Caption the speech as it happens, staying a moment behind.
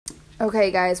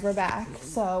Okay, guys, we're back.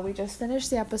 So we just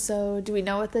finished the episode. Do we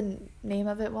know what the name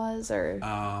of it was, or?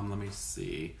 Let me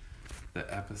see.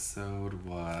 The episode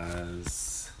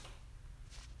was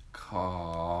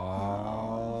called.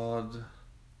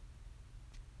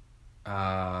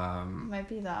 Might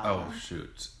be that. Oh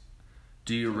shoot!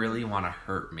 Do you really want to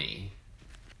hurt me?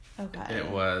 Okay. It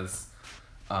was,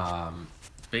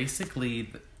 basically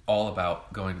all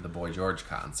about going to the Boy George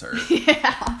concert.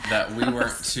 Yeah. That we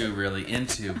weren't too really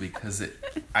into because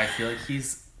I feel like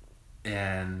he's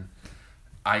an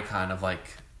icon of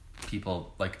like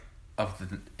people like of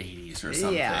the 80s or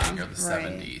something, or the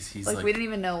 70s. He's like we didn't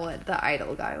even know what the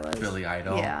Idol guy was. Billy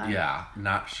Idol. Yeah.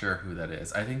 Not sure who that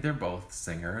is. I think they're both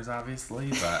singers,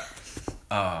 obviously, but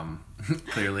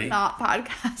clearly not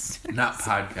podcasters. Not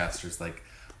podcasters like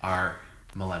our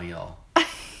millennial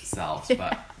selves,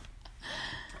 but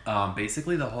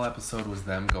basically the whole episode was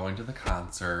them going to the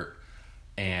concert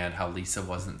and how Lisa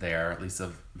wasn't there,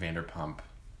 Lisa Vanderpump,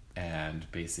 and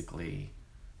basically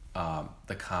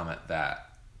the comment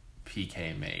that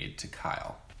PK made to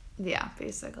Kyle. Yeah,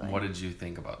 basically. What did you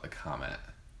think about the comment?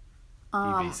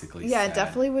 He basically said, it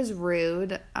definitely was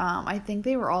rude. I think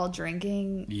they were all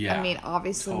drinking. Yeah, I mean,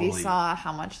 obviously totally. we saw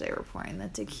how much they were pouring the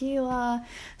tequila.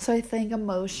 So I think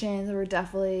emotions were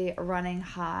definitely running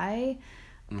high.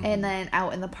 Mm-hmm. And then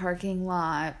out in the parking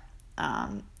lot,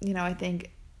 I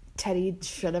think Teddy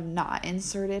should have not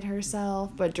inserted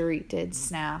herself, but Dorit did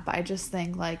snap. I just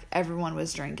think like everyone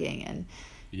was drinking, and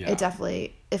it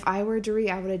definitely, if I were Dorit,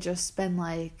 I would have just been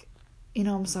like,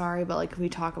 I'm sorry, but like, can we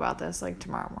talk about this like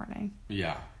tomorrow morning?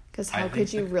 Yeah. Because how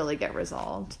could you really get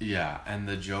resolved? Yeah, and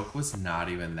the joke was not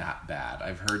even that bad.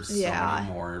 I've heard so many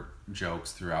more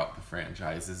jokes throughout the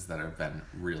franchises that have been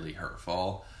really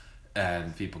hurtful,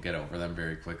 and people get over them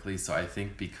very quickly. So I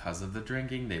think because of the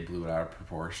drinking, they blew it out of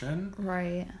proportion.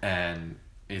 Right. And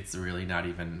it's really not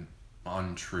even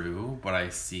untrue, but I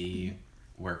see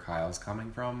where Kyle's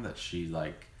coming from, that she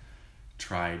like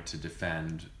tried to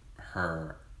defend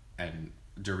her and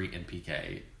Dorit and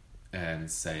PK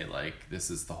and say like, this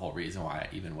is the whole reason why I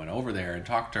even went over there and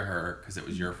talked to her, because it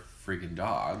was your freaking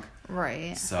dog.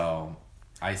 Right. So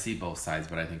I see both sides,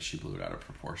 but I think she blew it out of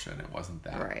proportion. It wasn't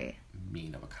that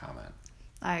mean of a comment.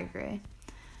 I agree.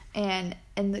 And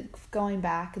going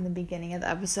back in the beginning of the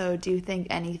episode, do you think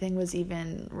anything was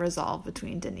even resolved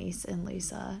between Denise and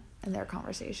Lisa in their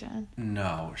conversation?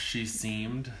 No, she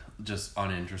seemed just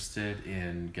uninterested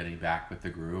in getting back with the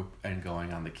group and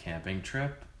going on the camping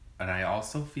trip. And I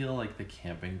also feel like the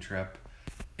camping trip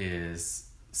is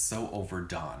so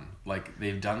overdone. Like,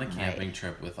 they've done the camping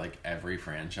trip with like every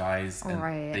franchise,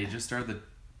 and they just are the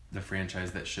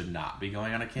franchise that should not be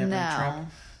going on a camping trip.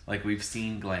 Like, we've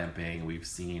seen glamping, we've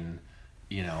seen,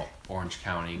 Orange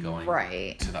County going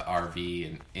to the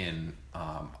RV in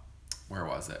where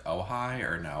was it? Ojai,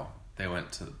 or no? They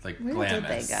went to like Where Glamis. Did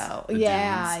they go? The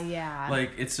Yeah, dunes. yeah.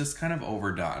 Like, it's just kind of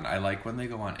overdone. I like when they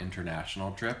go on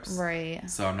international trips. Right.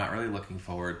 So I'm not really looking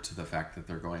forward to the fact that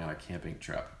they're going on a camping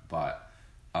trip, but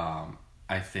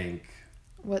I think...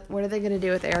 What are they going to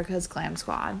do with Erica's Glam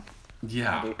Squad?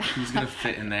 Yeah, who's going to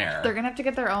fit in there? They're going to have to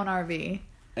get their own RV.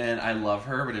 And I love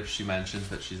her, but if she mentions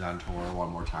that she's on tour one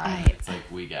more time, it's like,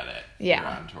 we get it. Yeah. You're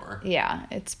on tour. Yeah,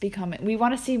 it's becoming... We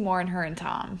want to see more in her and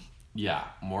Tom. Yeah,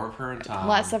 more of her and Tom.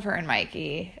 Less of her and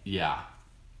Mikey. Yeah.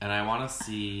 And I want to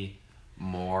see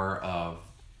more of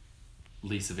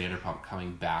Lisa Vanderpump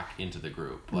coming back into the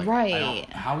group. Like,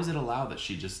 how is it allowed that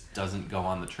she just doesn't go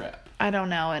on the trip? I don't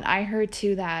know. And I heard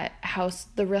too that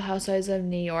the Real Housewives of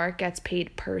New York gets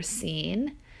paid per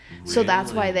scene. Really? So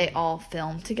that's why they all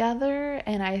film together.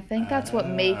 And I think that's what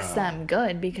makes them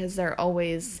good, because they're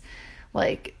always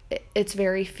like, it's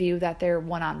very few that they're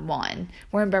one-on-one.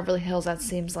 Where in Beverly Hills, that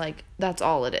seems like that's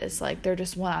all it is. Like, they're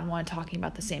just one-on-one talking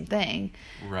about the same thing.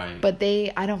 Right. But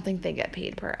I don't think they get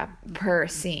paid per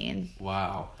scene.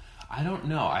 Wow. I don't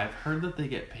know. I've heard that they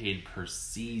get paid per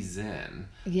season.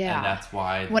 Yeah. And that's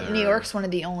why New York's one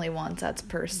of the only ones that's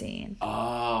per scene.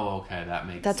 Oh, okay. That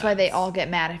makes sense. That's why they all get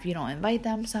mad if you don't invite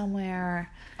them somewhere.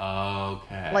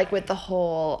 Okay. Like with the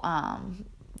whole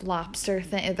lobster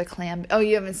thing, the clam. Oh,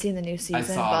 you haven't seen the new season, I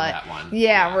saw that one.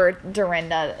 Yeah, where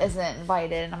Dorinda isn't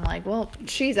invited, and I'm like, well,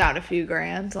 she's out a few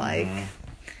grand. Like,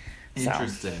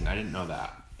 interesting. I didn't know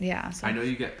that. Yeah, so. I know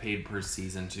you get paid per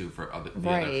season too for the other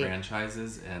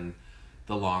franchises, and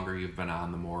the longer you've been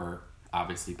on, the more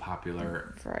obviously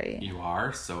popular you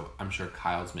are. So I'm sure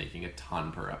Kyle's making a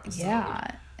ton per episode. Yeah,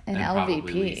 and LVP.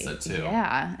 Probably Lisa too.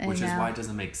 Yeah, which is why it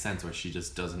doesn't make sense why she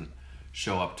just doesn't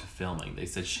show up to filming. They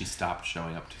said she stopped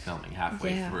showing up to filming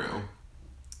halfway through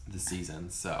the season.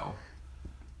 So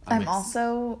I'm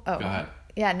also... Oh, go ahead.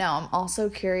 Yeah, no, I'm also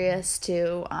curious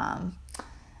to,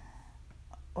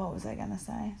 what was I going to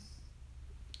say?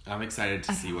 I'm excited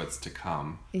to see what's to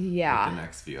come Yeah. with the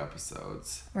next few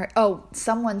episodes. Right. Oh,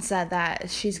 someone said that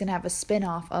she's going to have a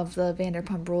spin-off of the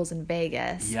Vanderpump Rules in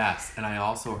Vegas. Yes, and I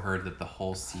also heard that the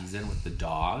whole season with the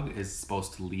dog is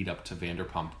supposed to lead up to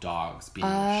Vanderpump Dogs being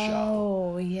the show.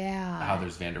 Oh, yeah. How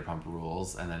there's Vanderpump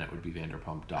Rules, and then it would be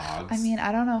Vanderpump Dogs. I mean,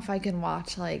 I don't know if I can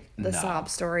watch, like, the sob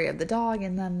story of the dog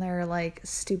and then their, like,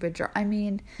 stupid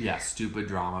Yeah, stupid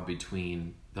drama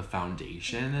between the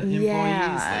foundation employees.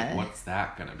 Yeah. Like, what's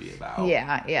that going to be about?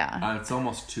 Yeah. It's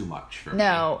almost too much for me.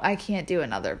 No, I can't do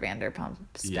another Vanderpump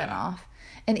spinoff. Yeah.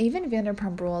 And even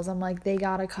Vanderpump Rules, I'm like, they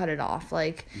gotta cut it off.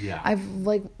 Like, yeah. I've,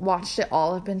 like, watched it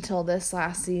all up until this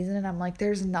last season, and I'm like,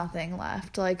 there's nothing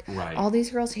left. Like, right. all these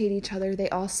girls hate each other. They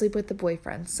all sleep with the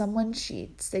boyfriend. Someone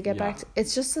cheats. They get back to...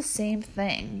 It's just the same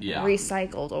thing. Yeah.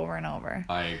 Recycled over and over.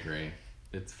 I agree.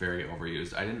 It's very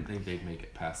overused. I didn't think they'd make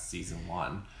it past season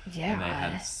 1. Yeah. And they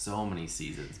had so many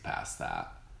seasons past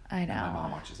that. I know. And my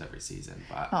mom watches every season,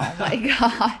 but... Oh, my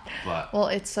God. But... Well,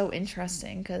 it's so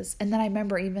interesting, because... And then I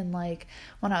remember even, like,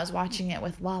 when I was watching it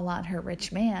with Lala and her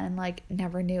rich man, like,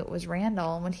 never knew it was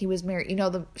Randall when he was married. You know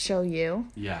the show You?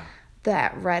 Yeah.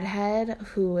 That redhead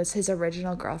who was his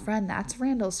original girlfriend, that's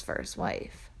Randall's first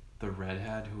wife. The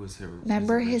redhead who was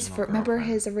remember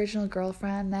his original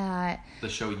girlfriend that... The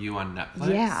show You on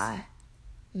Netflix? Yeah.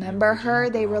 Remember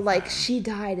her? They were like, she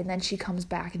died and then she comes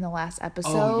back in the last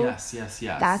episode. Oh, yes.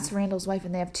 That's Randall's wife,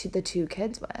 and they have the 2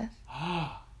 kids with.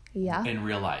 Yeah. In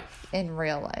real life? In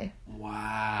real life.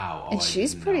 Wow. And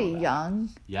she's pretty young.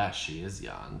 Yeah, she is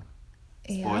young.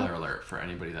 Spoiler alert for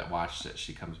anybody that watched it.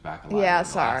 She comes back alive. Yeah,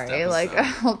 sorry. Like, I'll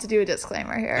have to do a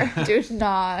disclaimer here. Do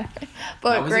not.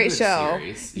 But great show.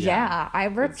 Series. Yeah, I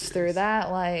ripped through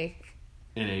that, like...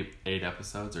 In 8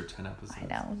 episodes or 10 episodes? I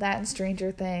know. That and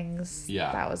Stranger Things.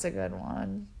 Yeah. That was a good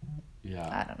one. Yeah.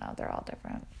 I don't know. They're all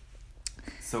different.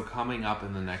 So coming up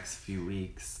in the next few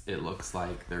weeks, it looks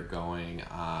like they're going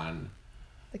on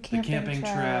the camping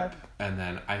trip. And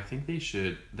then I think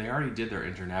they already did their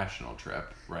international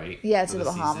trip, right? Yeah, to the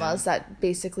Bahamas. That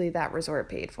basically that resort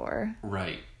paid for.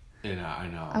 Right. And I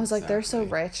know. I was like, they're so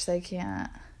rich, they can't.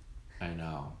 I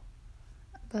know.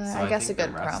 But so I guess a good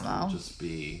the rest promo. Will just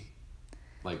be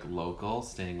like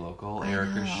staying local.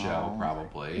 Erica's show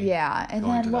probably. Yeah, and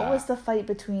then what was the fight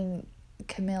between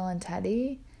Camille and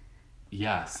Teddy?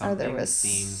 Yeah, something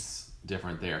seems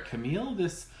different there. Camille,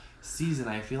 this season,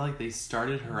 I feel like they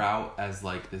started her out as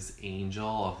like this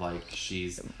angel of like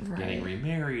she's getting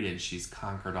remarried and she's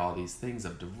conquered all these things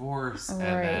of divorce, and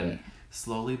then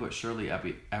slowly but surely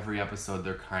every episode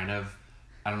they're kind of,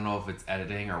 I don't know if it's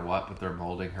editing or what, but they're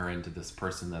molding her into this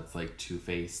person that's like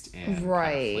two-faced and kind of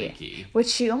flaky. Which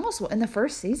she almost, in the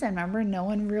first season, remember, no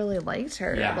one really liked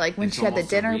her. Yeah, like when she had the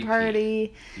dinner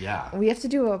party. Yeah. We have to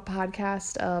do a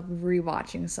podcast of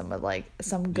rewatching some of like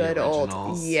some good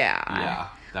old. Yeah. Yeah.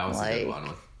 That was a good one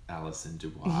with Alison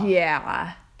Dubois.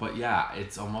 Yeah. But yeah,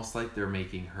 it's almost like they're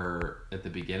making her at the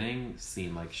beginning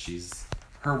seem like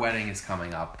her wedding is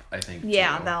coming up, I think.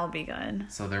 Yeah, too. that'll be good.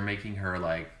 So they're making her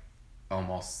like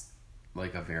almost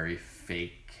like a very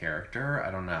fake character.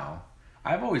 I don't know.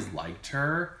 I've always liked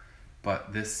her,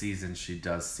 but this season she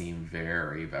does seem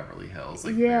very Beverly Hills,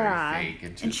 like very fake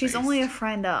and two-faced. And she's only a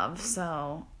friend of,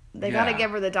 so they gotta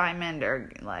give her the diamond or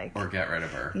get rid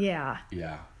of her. Yeah.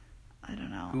 Yeah. I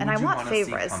don't know. Who and I want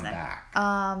favorites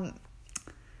now.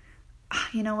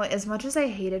 You know what? As much as I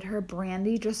hated her,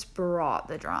 Brandy just brought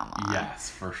the drama. Yes,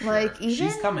 for sure. Like,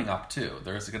 she's coming up too.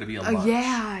 There's going to be a lunch.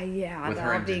 Yeah, with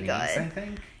her and Denise, I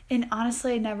think. And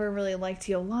honestly, I never really liked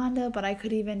Yolanda, but I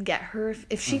could even get her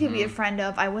if she could be a friend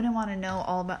of. I wouldn't want to know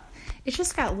all about. It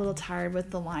just got a little tired with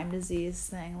the Lyme disease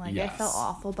thing. Like, I felt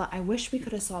awful, but I wish we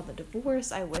could have saw the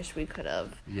divorce. I wish we could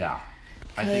have. Yeah,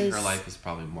 I think her life is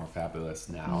probably more fabulous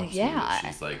now. Yeah,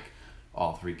 she's like,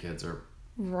 all 3 kids are.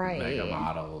 Mega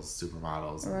models,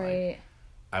 supermodels. And right.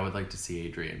 I would like to see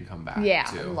Adrienne come back. Yeah,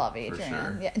 too, love Adrienne.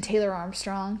 Sure. Yeah, and Taylor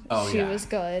Armstrong. She was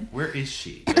good. Where is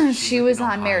she? She was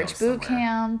on Marriage Boot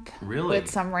Camp. Really? With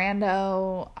some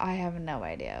rando. I have no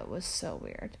idea. It was so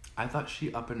weird. I thought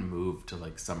she up and moved to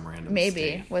like some random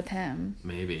state. With him.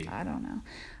 Maybe. I don't know.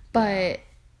 But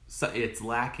so it's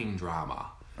lacking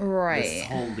drama. Right. This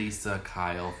whole Lisa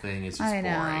Kyle thing is just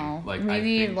boring. Like, we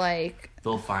need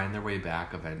they'll find their way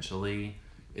back eventually.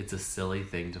 It's a silly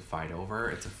thing to fight over.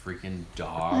 It's a freaking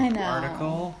dog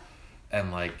article.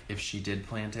 And like, if she did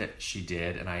plant it, she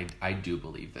did, and I do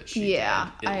believe that she did.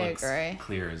 It looks agree.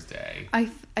 Clear as day. I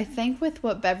think with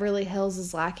what Beverly Hills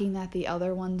is lacking that the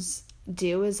other ones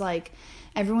do is, like,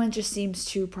 everyone just seems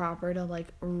too proper to, like,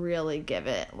 really give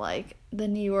it. Like, the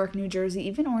New York, New Jersey,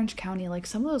 even Orange County, like,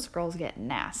 some of those girls get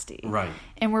nasty. Right.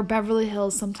 And where Beverly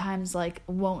Hills sometimes, like,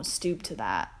 won't stoop to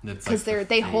that. Because like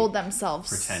they hold themselves...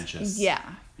 pretentious. Yeah.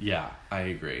 Yeah, I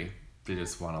agree. They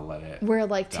just want to let it Where,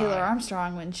 like, die. Taylor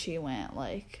Armstrong, when she went,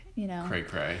 like, you know...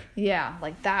 Cray. Yeah,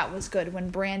 like, that was good.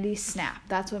 When Brandy snapped.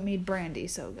 That's what made Brandy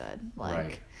so good. Like,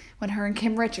 right. When her and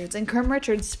Kim Richards... And Kim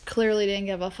Richards clearly didn't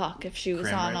give a fuck if she was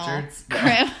Kim on Richards? all...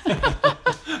 Krim.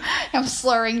 I'm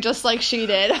slurring just like she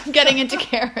did. I'm getting into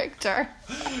character.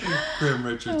 Kim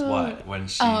Richards, what? When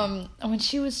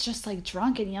she was just, like,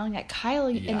 drunk and yelling at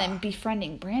Kylie and then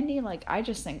befriending Brandy, like, I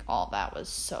just think all that was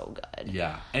so good.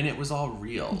 Yeah, and it was all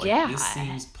real. Like, Yeah. this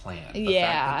seems planned. The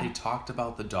fact that they talked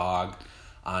about the dog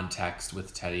on text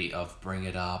with Teddy of bring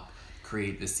it up,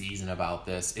 create the season about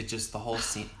this. It just, the whole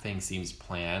thing seems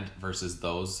planned versus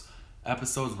those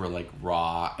episodes were, like,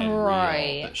 raw and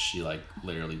real, that she, like,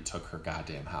 literally took her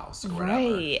goddamn house or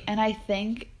whatever. Right. And I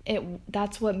think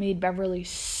that's what made Beverly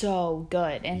so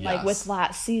good. And like with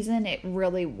last season, it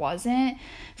really wasn't.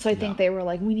 So I think they were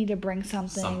like, we need to bring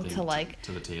something to like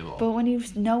to the table. But when you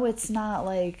know it's not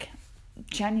like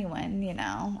genuine, you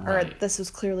know, or this was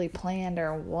clearly planned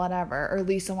or whatever, or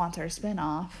Lisa wants her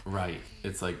spinoff. Right.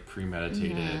 It's like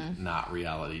premeditated, not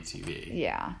reality TV.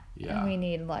 Yeah. Yeah. And we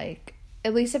need like,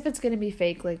 at least if it's going to be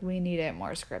fake, like we need it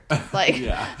more scripted. Like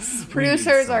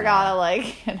producers are gotta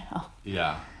like, you know.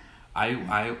 Yeah.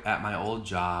 I at my old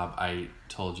job, I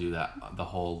told you that the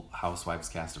whole Housewives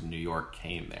cast of New York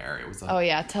came there. It was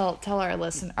tell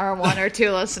our 1 or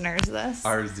 2 listeners this.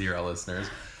 Our 0 listeners.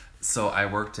 So I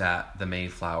worked at the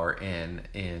Mayflower Inn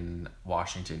in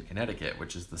Washington, Connecticut,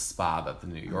 which is the spa that the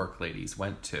New York ladies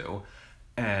went to.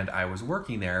 And I was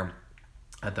working there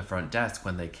at the front desk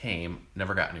when they came.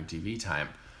 Never got any TV time.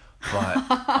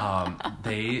 But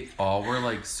they all were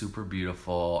like super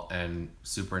beautiful and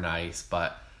super nice.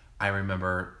 But I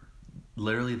remember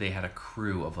literally they had a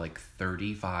crew of like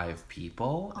 35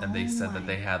 people. And they said that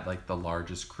they had like the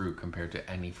largest crew compared to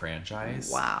any franchise.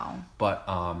 Wow. But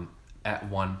at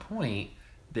one point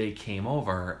they came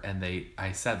over and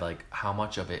I said like, how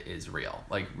much of it is real?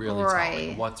 Like really tell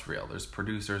me what's real. There's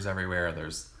producers everywhere.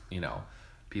 There's, you know,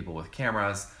 people with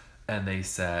cameras. And they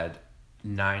said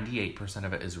 98%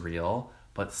 of it is real,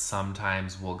 but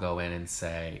sometimes we'll go in and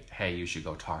say, hey, you should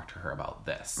go talk to her about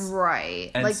this. Right.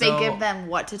 And like so, they give them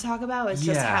what to talk about. It's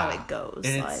just how it goes.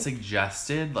 And it's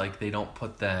suggested, like they don't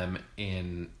put them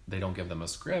in, they don't give them a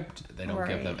script. They don't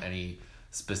give them any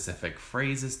specific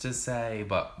phrases to say.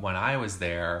 But when I was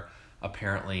there,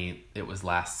 apparently it was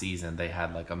last season, they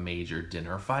had like a major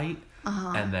dinner fight.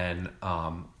 And then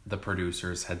the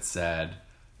producers had said,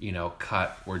 you know,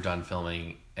 cut, we're done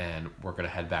filming and we're going to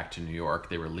head back to New York.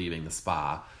 They were leaving the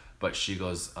spa, but she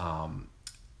goes,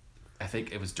 I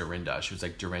think it was Dorinda. She was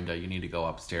like, Dorinda, you need to go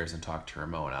upstairs and talk to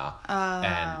Ramona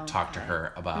and talk to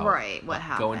her about what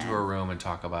happened. Go into her room and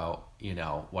talk about, you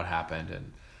know, what happened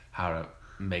and how to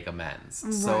make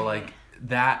amends. So like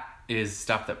that is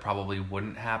stuff that probably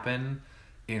wouldn't happen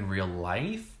in real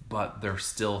life, but they're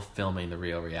still filming the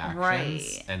real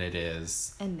reactions, and it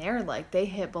is. And they're like, they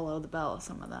hit below the belt,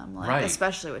 some of them, like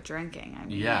especially with drinking. I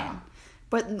mean,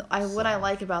 but what I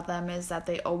like about them is that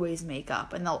they always make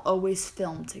up, and they'll always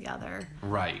film together.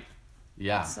 Right.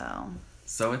 Yeah.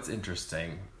 So it's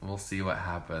interesting. We'll see what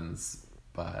happens,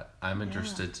 but I'm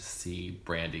interested to see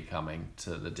Brandy coming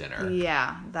to the dinner.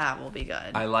 Yeah, that will be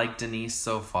good. I like Denise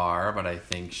so far, but I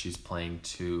think she's playing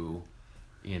too.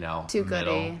 You know, too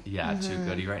goody. Yeah, too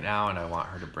goody right now, and I want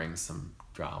her to bring some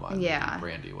drama. Yeah,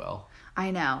 Brandy will.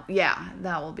 I know. Yeah,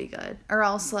 that will be good. Or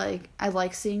else, like, I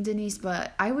like seeing Denise,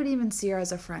 but I would even see her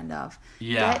as a friend of.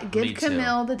 Yeah, give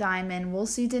Camille the diamond. We'll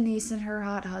see Denise and her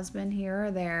hot husband here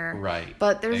or there. Right.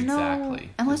 But there's no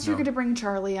unless you're going to bring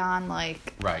Charlie on,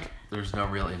 like. Right. There's no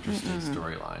real interesting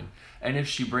storyline. And if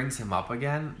she brings him up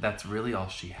again, that's really all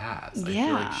she has. I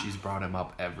feel like she's brought him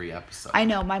up every episode. I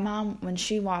know. My mom, when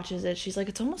she watches it, she's like,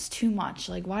 it's almost too much.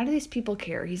 Like, why do these people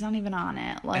care? He's not even on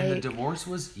it. Like, and the divorce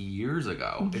was years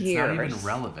ago. It's not even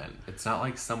relevant. It's not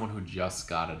like someone who just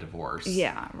got a divorce.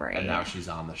 Yeah, right. And now she's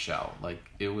on the show. Like,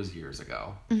 it was years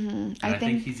ago. And I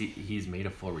think he's made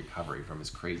a full recovery from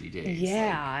his crazy days.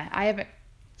 Yeah. Like, I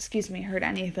haven't, heard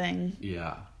anything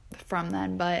from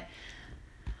then, but...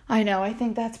 I know. I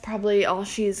think that's probably all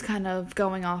she's kind of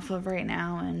going off of right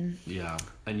now. And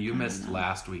you missed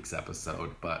last week's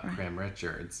episode, but Kim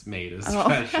Richards made a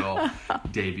special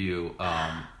debut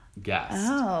guest.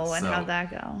 Oh, and how'd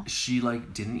that go? She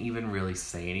didn't even really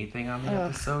say anything on the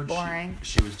episode. Boring.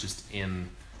 She was just in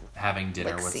having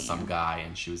dinner like, with scene. some guy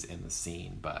and she was in the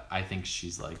scene, but I think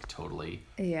she's like totally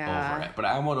Yeah. over it. But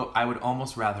I would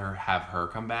almost rather have her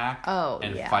come back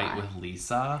and yeah. fight with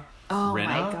Lisa. Oh Rinna,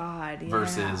 my God, yeah.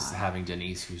 versus having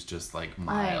Denise, who's just like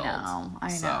mild.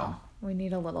 I know. We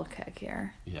need a little kick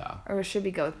here. Yeah. Or should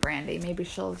we go with Brandy? Maybe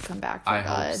she'll come back for I good.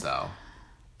 hope so.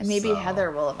 And maybe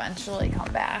Heather will eventually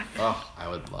come back. Oh, I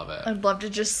would love it. I'd love to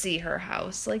just see her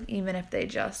house, like, even if they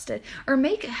just did. Or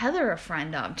make Heather a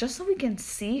friend of, just so we can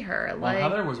see her. Well, Like,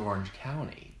 Heather was Orange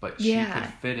County, but she could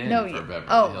fit in for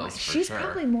Beverly Hills for she's sure.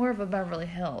 probably more of a Beverly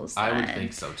Hills I would then.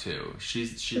 think so too. She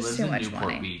lives too in much Newport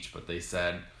money. Beach, but they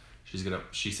said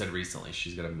she said recently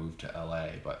she's gonna move to LA,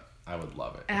 but I would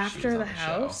love it. If she After was the on the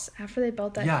house? show. After they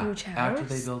built that huge house? After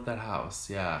they built that house,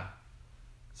 yeah.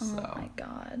 Oh So. my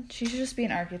God. She should just be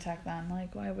an architect then.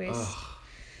 Like, why waste? Ugh,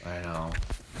 I know.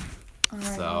 All right,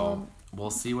 So well, we'll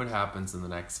see what happens in the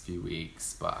next few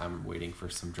weeks, but I'm waiting for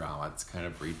some drama. It's kind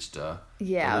of reached the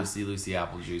Lucy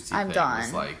Apple Juicy I'm thing. done. It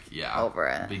was like, Over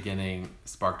it. Beginning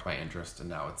sparked my interest, and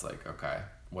now it's like, okay,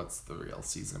 what's the real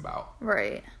season about?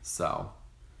 right. So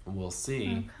we'll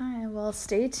see. Okay, well,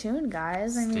 stay tuned,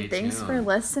 guys. I mean, Stay thanks for tuned.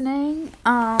 listening.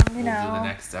 We'll do know, the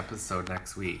next episode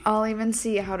next week. I'll even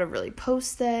see how to really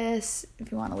post this.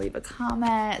 If you want to leave a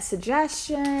comment,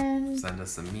 suggestions. Send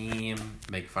us a meme.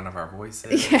 Make fun of our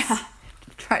voices. Yeah.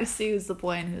 Try to see who's the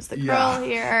boy and who's the girl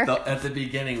here. At the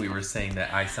beginning, we were saying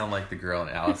that I sound like the girl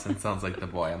and Allison sounds like the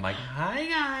boy. I'm like, hi,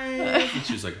 guys. And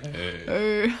she's like,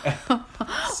 hey.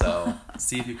 So,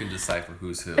 see if you can decipher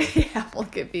who's who. Yeah, we'll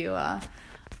give you,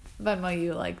 Venmo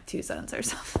you like 2 cents or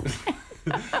something.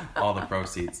 All the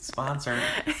proceeds. Sponsored.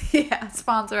 Yeah,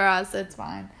 sponsor us. It's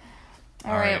fine.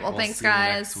 All right. Well, we'll thanks, see you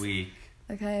guys. next week.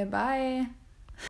 Okay, bye.